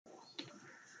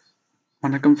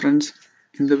வணக்கம் ஃப்ரெண்ட்ஸ்.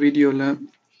 இந்த வீடியோவில்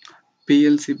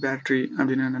PLC பேட்ரி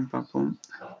அப்படின்னு என்னென்னு பார்ப்போம்.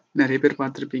 நிறைய பேர்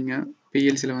பார்த்துருப்பீங்க,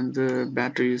 பிஎல்சியில் வந்து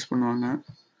பேட்ரி யூஸ் பண்ணுவாங்க.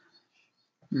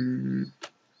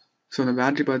 ஸோ அந்த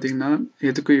பேட்ரி பார்த்தீங்கன்னா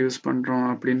எதுக்கு யூஸ் பண்ணுறோம்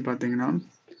அப்படின்னு பார்த்தீங்கன்னா,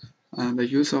 the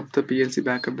use of the PLC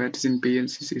backup batteries in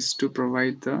PLCs is to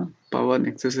provide the power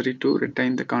necessary to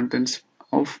retain the contents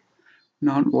of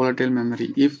non-volatile memory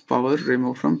if power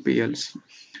removed from PLC.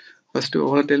 First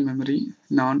volatile memory,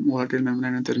 non-volatile memory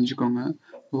என்ன தெரிஞ்சுக்கோங்க.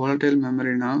 volatile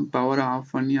memoryனா பவரை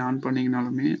of பண்ணி on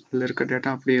பண்ணிங்கனாலுமே அதில் இருக்க data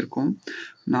அப்படியே இருக்கும்.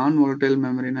 நான் volatile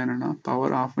memoryனா என்னென்னா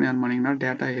பவர் ஆஃப் பண்ணி ஆன் பண்ணிங்கன்னா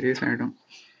டேட்டா எரேஸ் ஆகிடும்.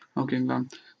 ஓகேங்களா?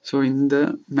 ஸோ இந்த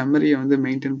மெமரியை வந்து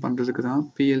மெயின்டைன் பண்ணுறதுக்கு தான்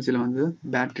பிஎல்சியில் வந்து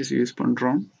பேட்ரிஸ் யூஸ்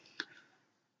பண்ணுறோம்.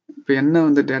 இப்போ என்ன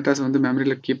வந்து டேட்டாஸ் வந்து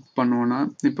மெமரியில் கீப் பண்ணுவோன்னா,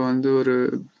 இப்போ வந்து ஒரு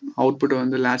அவுட்புட்டை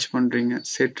வந்து லேட்ச் பண்ணுறீங்க,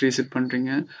 செட் ரீசெட்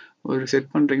பண்ணுறீங்க. ஒரு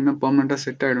செட் பண்ணுறீங்கன்னா பெர்மனெண்ட்டாக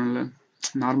செட் ஆகிடும்ல.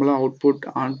 நார்மலாக அவுட்புட்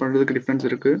ஆன் பண்ணுறதுக்கு டிஃப்ரென்ஸ்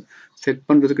இருக்குது, செட்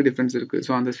பண்ணுறதுக்கு டிஃப்ரென்ஸ் இருக்குது.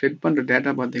 ஸோ அந்த செட் பண்ணுற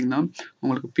டேட்டா பார்த்தீங்கன்னா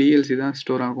உங்களுக்கு பிஎல்சி தான்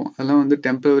ஸ்டோர் ஆகும். அதெல்லாம் வந்து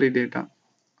டெம்பரரி டேட்டா.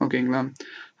 ஓகேங்களா?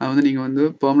 அது வந்து நீங்கள் வந்து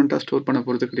பெர்மனெண்ட்டாக ஸ்டோர் பண்ண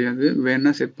போகிறது கிடையாது.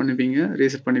 வேணால் செட் பண்ணிப்பீங்க,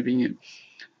 ரீசெட் பண்ணிப்பீங்க.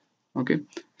 ஓகே.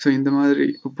 ஸோ இந்த மாதிரி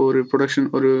இப்போ ஒரு ப்ரொடக்ஷன்,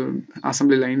 ஒரு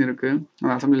அசம்பிளி லைன் இருக்குது.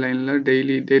 அந்த அசம்பிளி லைனில்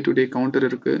daily day to day counter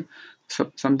இருக்குது.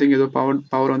 சம்திங் ஏதோ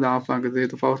பவர் வந்து ஆஃப் ஆகுது,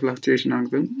 ஏதோ பவர் ஃப்ளக்சுவேஷன்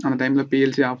ஆகுது. அந்த டைமில்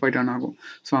பிஎல்சி ஆஃப் ஆகிட்டு ஆன் ஆகும்.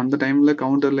 ஸோ அந்த டைமில்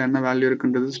கவுண்டரில் என்ன வேல்யூ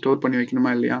இருக்குன்றது ஸ்டோர் பண்ணி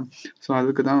வைக்கணுமா இல்லையா? ஸோ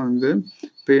அதுக்கு தான் வந்து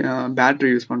பேட்ரி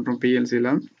யூஸ் பண்ணுறோம் பிஎல்சியில்.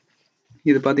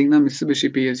 இது பார்த்தீங்கன்னா மிட்சுபிஷி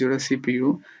பிஎல்சியோட சிபியூ.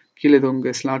 கீழே இது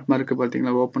உங்கள் ஸ்லாட் மாதிரி இருக்குது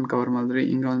பார்த்தீங்களா, ஓப்பன் கவர் மாதிரி.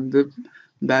 இங்கே வந்து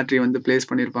பேட்ரி வந்து பிளேஸ்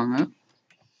பண்ணியிருப்பாங்க.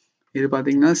 இது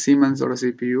பார்த்தீங்கன்னா சீமென்ஸோட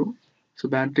சிபியூ. ஸோ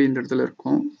பேட்ரி இந்த இடத்துல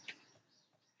இருக்கும்.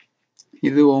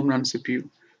 இது ஓம்னான் சிபியூ.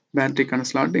 பேட்டரிக்கான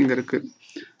ஸ்லாட் இங்கே இருக்குது.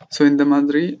 ஸோ இந்த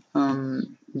மாதிரி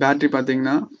பேட்ரி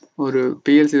பார்த்தீங்கன்னா ஒரு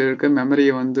பிஎல்சியில் இருக்க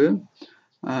மெமரியை வந்து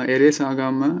எரேஸ்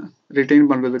ஆகாமல் ரிட்டைன்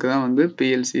பண்ணுறதுக்கு தான் வந்து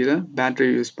பிஎல்சியில் பேட்ரி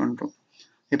யூஸ் பண்ணுறோம்.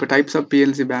 இப்போ டைப்ஸ் ஆஃப்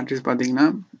பிஎல்சி பேட்டரிஸ் பார்த்தீங்கன்னா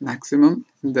மேக்ஸிமம்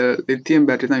இந்த லித்தியம்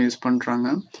பேட்டரி தான் யூஸ் பண்ணுறாங்க.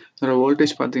 அதோட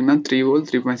வோல்டேஜ் பார்த்தீங்கன்னா 3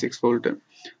 வோல்ட் 3.6 வோல்ட்டு.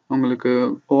 உங்களுக்கு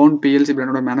ஓன் பிஎல்சி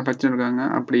பிராண்டோட மேனுஃபேக்சர் இருக்காங்க.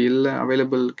 அப்படி இல்லை,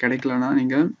 அவைலபிள் கிடைக்கலன்னா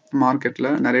நீங்கள் மார்க்கெட்டில்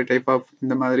நிறைய டைப் ஆஃப்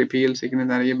இந்த மாதிரி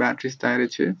பிஎல்சிக்கு நிறைய பேட்டரிஸ்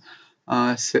தயாரித்து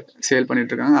சேல்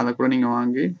பண்ணிட்டு இருக்காங்க. அதை கூட நீங்கள்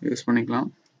வாங்கி யூஸ் பண்ணிக்கலாம்.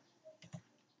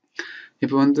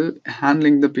 இப்போ வந்து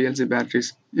ஹேண்ட்லிங் த பிஎல்சி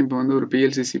பேட்டரிஸ். இப்போ வந்து ஒரு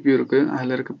பிஎல்சி சிபியூ இருக்குது,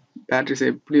 அதில் இருக்க பேட்டரிஸை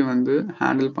எப்படி வந்து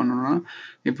ஹேண்டில் பண்ணணும்னா,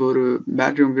 இப்போ ஒரு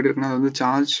பேட்டரி உங்ககிட்ட இருக்குன்னா அதை வந்து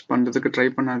சார்ஜ் பண்ணுறதுக்கு ட்ரை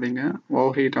பண்ணாதீங்க.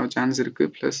 ஓவர் ஹீட் ஆக சான்ஸ்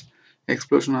இருக்குது, ப்ளஸ்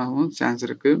எக்ஸ்ப்ளோஷன் ஆகவும் சான்ஸ்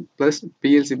இருக்குது. ப்ளஸ்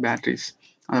பிஎல்சி பேட்டரிஸ்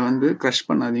அதை வந்து க்ரஷ்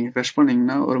பண்ணாதீங்க. க்ரஷ்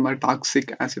பண்ணிங்கன்னா ஒரு மாதிரி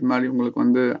டாக்ஸிக் ஆசிட் மாதிரி உங்களுக்கு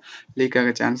வந்து லீக்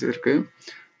ஆக சான்ஸ் இருக்குது.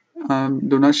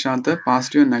 To not short the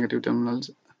positive and negative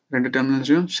terminals. ரெண்டு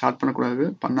டெர்மினல்ஸையும் ஷார்ட் பண்ணக்கூடாது.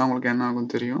 பண்ணால் உங்களுக்கு என்ன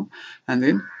ஆகும் தெரியும். And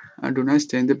then do not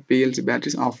change the PLC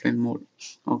batteries offline mode.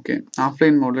 Okay,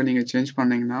 offline மோடில் நீங்கள் சேஞ்ச்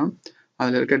பண்ணிங்கன்னா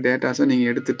அதில் இருக்க டேட்டாஸை நீங்கள்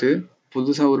எடுத்துகிட்டு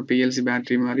புதுசாக ஒரு பிஎல்சி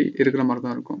பேட்டரி மாதிரி இருக்கிற மாதிரி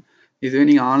தான் இருக்கும். இதுவே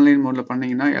நீங்கள் ஆன்லைன் மோடில்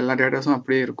பண்ணிங்கன்னா எல்லா டேட்டாஸும்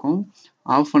அப்படியே இருக்கும்.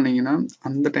 ஆஃப் பண்ணிங்கன்னா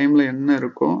அந்த டைமில் என்ன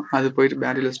இருக்கோ அது போயிட்டு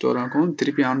பேட்டரியில் ஸ்டோர் ஆகும்.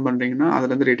 திருப்பி ஆன் பண்ணுறீங்கன்னா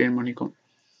அதுலேருந்து ரிட்டைன் பண்ணிக்கும்.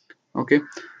 ஓகே.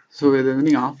 ஸோ இது வந்து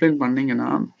நீங்கள் ஆஃப்லைன் பண்ணிங்கன்னா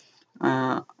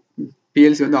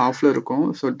பிஎல்சி வந்து ஆஃபில் இருக்கும்.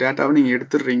 ஸோ டேட்டாவை நீங்கள்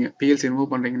எடுத்துடுறீங்க, பிஎல்சி ரிமூவ்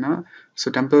பண்ணுறீங்கன்னா,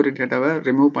 ஸோ டெம்பரரி டேட்டாவை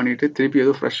ரிமூவ் பண்ணிவிட்டு திருப்பி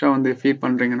ஏதோ ஃப்ரெஷ்ஷாக வந்து ஃபீட்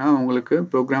பண்ணுறீங்கன்னா உங்களுக்கு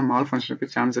ப்ரோக்ராம் மால் ஃபங்க்ஷனுக்கு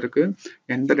சான்ஸ் இருக்குது.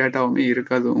 எந்த டேட்டாவுமே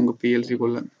இருக்காது உங்கள்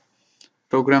பிஎல்சிக்குள்ளே,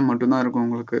 ப்ரோக்ராம் மட்டும்தான் இருக்கும்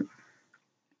உங்களுக்கு.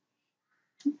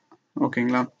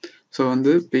 ஓகேங்களா? ஸோ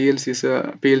வந்து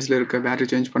பிஎல்சியில் இருக்க பேட்டரி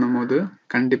சேஞ்ச் பண்ணும்போது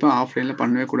கண்டிப்பாக ஆஃப்லைனில்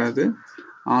பண்ணவே கூடாது,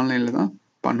 ஆன்லைனில் தான்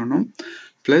பண்ணணும்.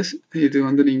 ப்ளஸ் இது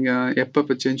வந்து நீங்கள் எப்போ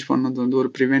சேஞ்ச் பண்ணது வந்து ஒரு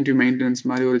ப்ரிவென்டிவ் மெயின்டெனன்ஸ்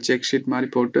மாதிரி ஒரு செக் ஷீட் மாதிரி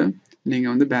போட்டு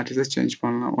நீங்கள் வந்து பேட்டரிஸை சேஞ்ச்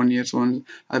பண்ணலாம் 1 years ஒன்ஸ்.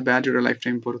 அது பேட்டரியோட லைஃப்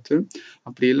டைம் பொறுத்து.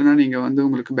 அப்படி இல்லைன்னா நீங்கள் வந்து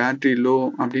உங்களுக்கு பேட்டரி லோ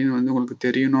அப்படின்னு வந்து உங்களுக்கு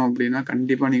தெரியணும் அப்படின்னா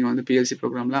கண்டிப்பாக நீங்கள் வந்து பிஎல்சி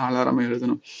ப்ரோக்ராமில் அலாரம்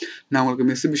எழுதணும். நான் உங்களுக்கு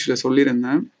மிட்சுபிஷியில்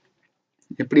சொல்லியிருந்தேன்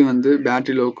எப்படி வந்து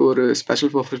பேட்டரி லோவுக்கு ஒரு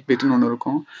ஸ்பெஷல் பர்பஸ் பிட்னு ஒன்று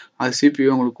இருக்கும், அது சிபியூ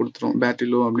உங்களுக்கு கொடுத்துரும் பேட்டரி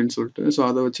லோ அப்படின்னு சொல்லிட்டு. ஸோ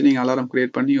அதை வச்சு நீங்கள் அலாரம்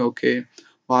க்ரியேட் பண்ணி ஓகே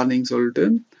வார்னிங் சொல்லிட்டு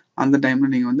அந்த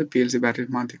டைமில் நீங்கள் வந்து பிஎல்சி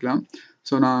பேட்டரி மாற்றிக்கலாம்.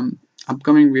 ஸோ நான்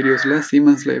அப்கமிங் வீடியோஸில்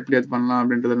சீமென்ஸில் எப்படி அது பண்ணலாம்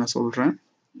அப்படின்றத நான் சொல்கிறேன்.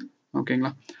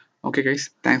 ஓகேங்களா? ஓகே கைஸ்,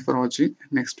 தேங்க்ஸ் ஃபார் வாட்சிங்.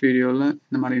 நெக்ஸ்ட் வீடியோவில்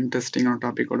இந்த மாதிரி இன்ட்ரெஸ்டிங்கான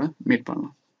டாப்பிக்கோட மீட்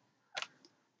பண்ணலாம்.